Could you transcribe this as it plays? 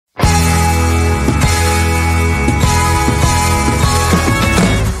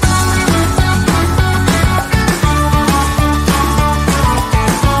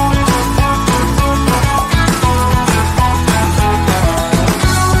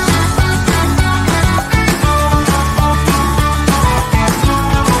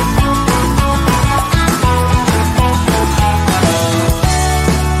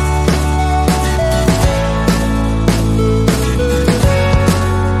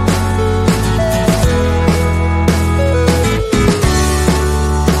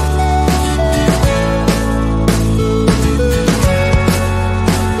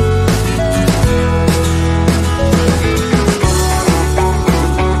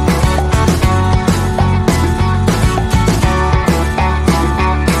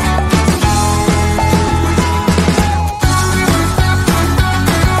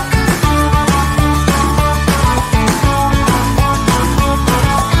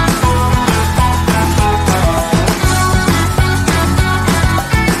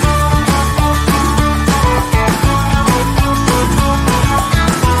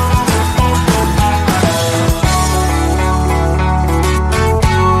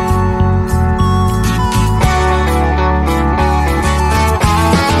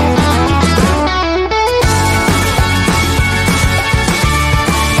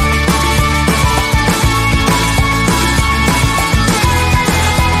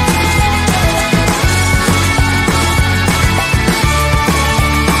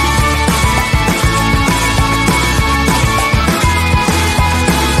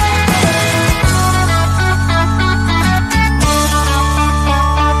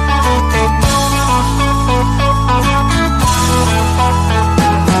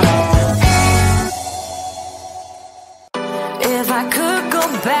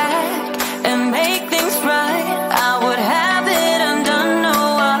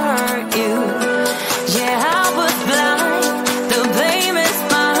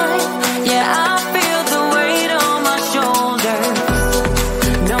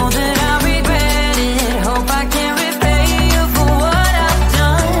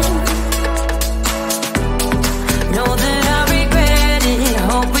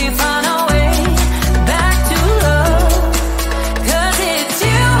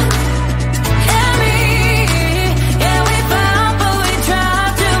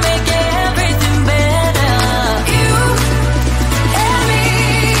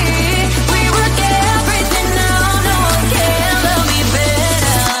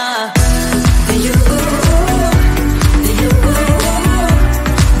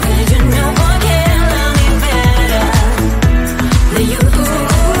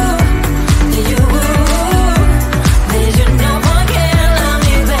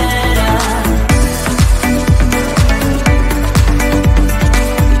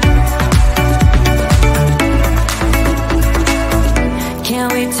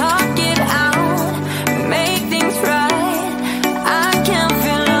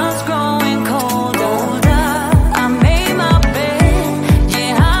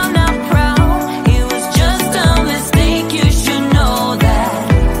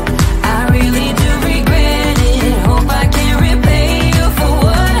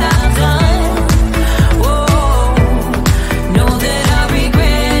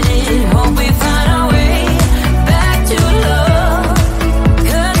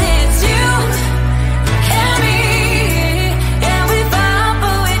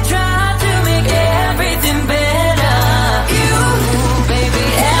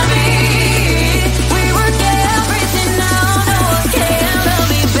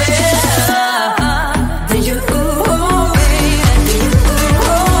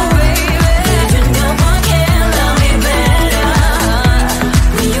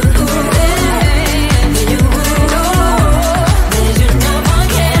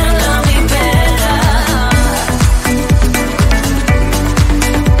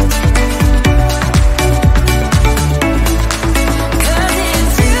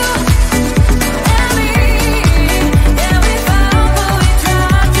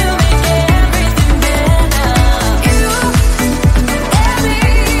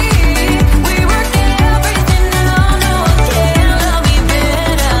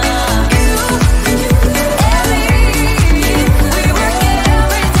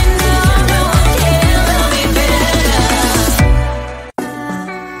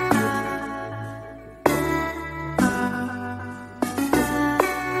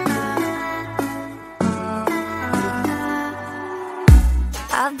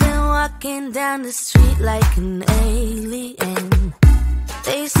walking down the street like an alien.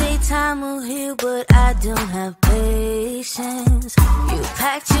 They say time will heal, but I don't have patience. You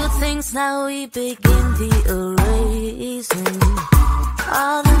packed your things, now we begin the erasing.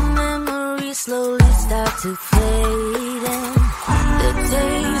 All the memories slowly start to fade in. The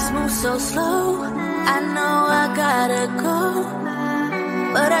days move so slow, I know I gotta go,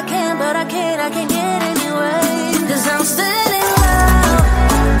 but I can't get anyway. 'Cause I'm still in love.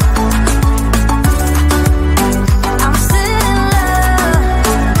 I'm still in love.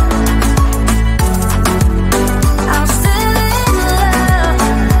 I'm still in love.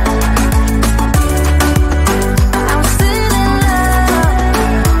 I'm still in love.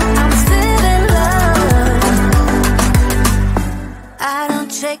 I'm still in love. I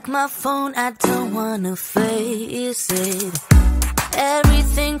don't check my phone, I don't wanna face it.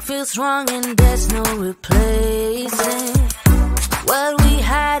 Everything feels wrong and there's no replacing. What we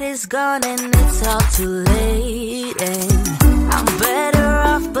had is gone and it's all too late. And I'm better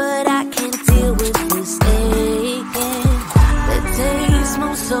off, but I can't deal with this aching. The days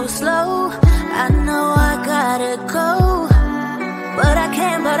move so slow, I know I gotta go, but I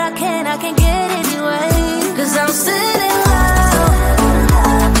can't get anyway. 'Cause I'm still in love.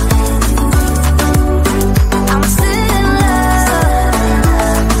 I'm still in love.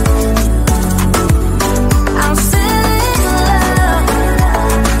 I'm still in love.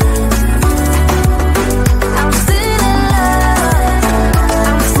 I'm still in love.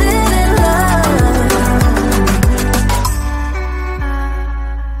 I'm still in love.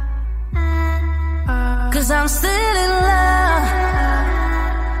 'Cause I'm still in love.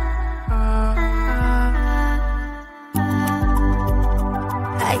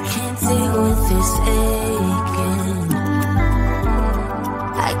 I can't deal with this aching.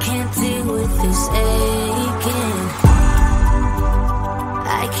 I can't deal with this aching.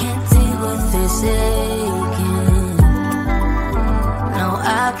 I can't deal with this aching. No, I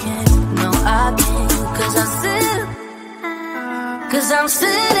can't. No, I can't. 'Cause I'm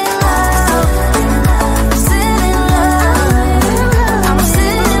still in love. Still in love. I'm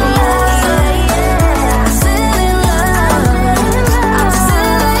still in love. Still in love. I'm still in love. I'm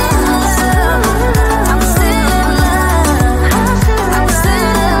still in love. I'm still in love.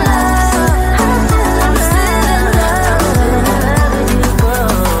 I'm still in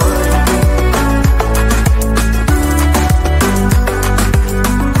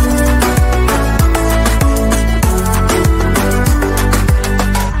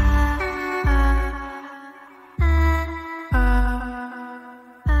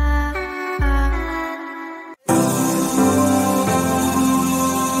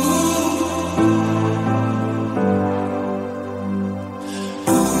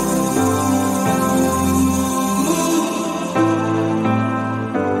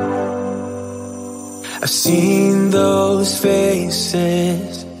I've seen those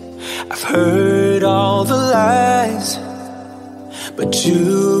faces, I've heard all the lies, but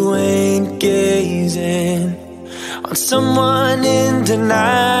you ain't gazing on someone in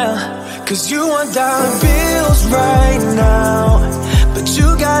denial. 'Cause you want dollar bills right now, but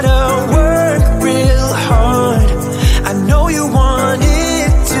you gotta work real hard. I know you want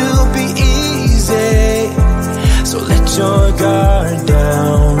it to be easy, so let your guard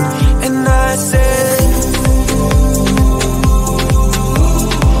down. And I said,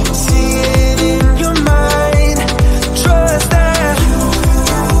 see it in your mind, trust that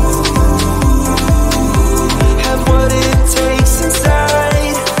have what it takes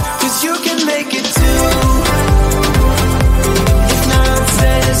inside. 'Cause you can make it too, if not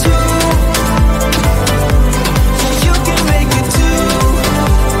says who. Yeah, you can make it too,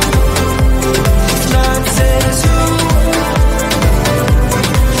 if not says who.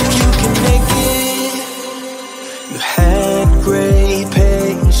 You can make it. You had great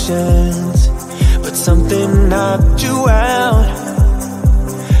patience, but something knocked you out.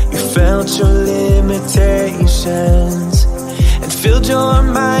 You felt your limitations and filled your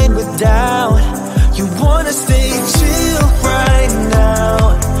mind with doubt. You wanna stay chill right now,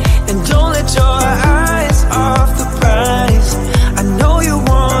 and don't let your eyes off the prize. I know you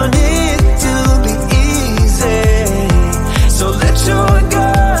want it to be easy, so let your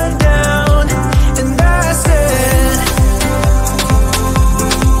guard down. And I said,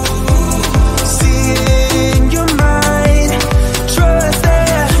 see it in your mind, trust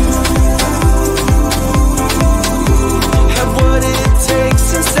that have what it takes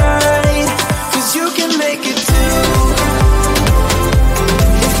inside. 'Cause you can make it too,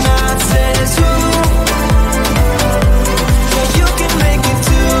 if not says who.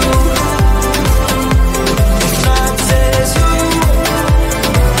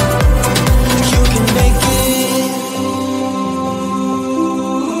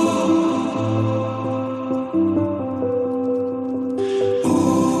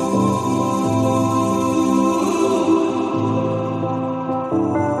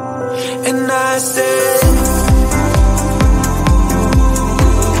 I said,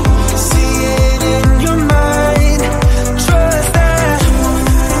 see it in your mind, trust that,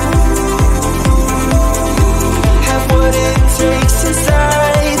 have what it takes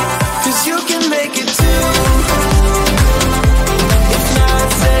inside, 'cause you can make it too. If not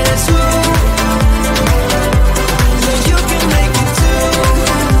says who, then you can make it too.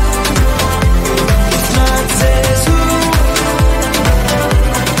 If not says who,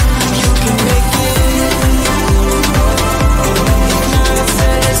 you can make it. If not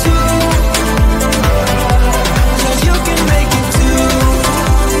says who, then you can make it too.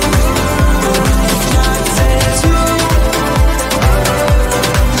 If not says who,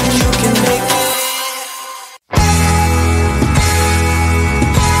 you can make it.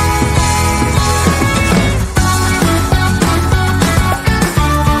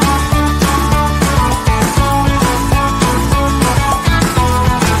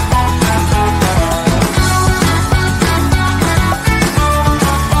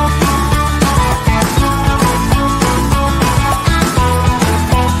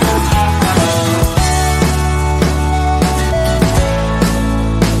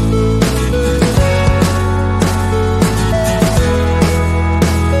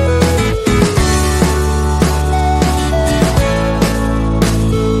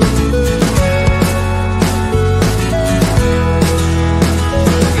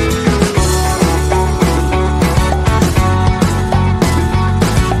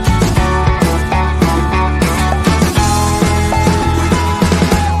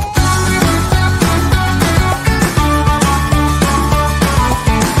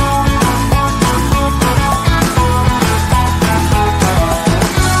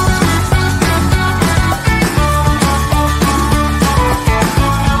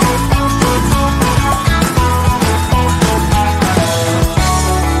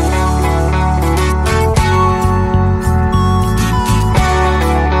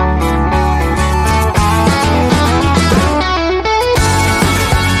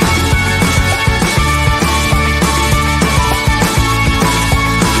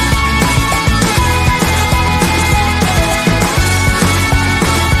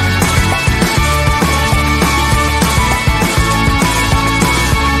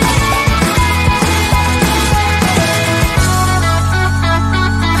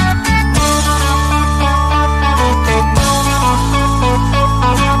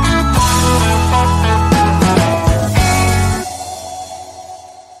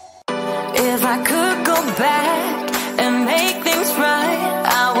 If I could go back and make things right,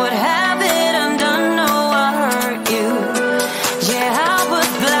 I would have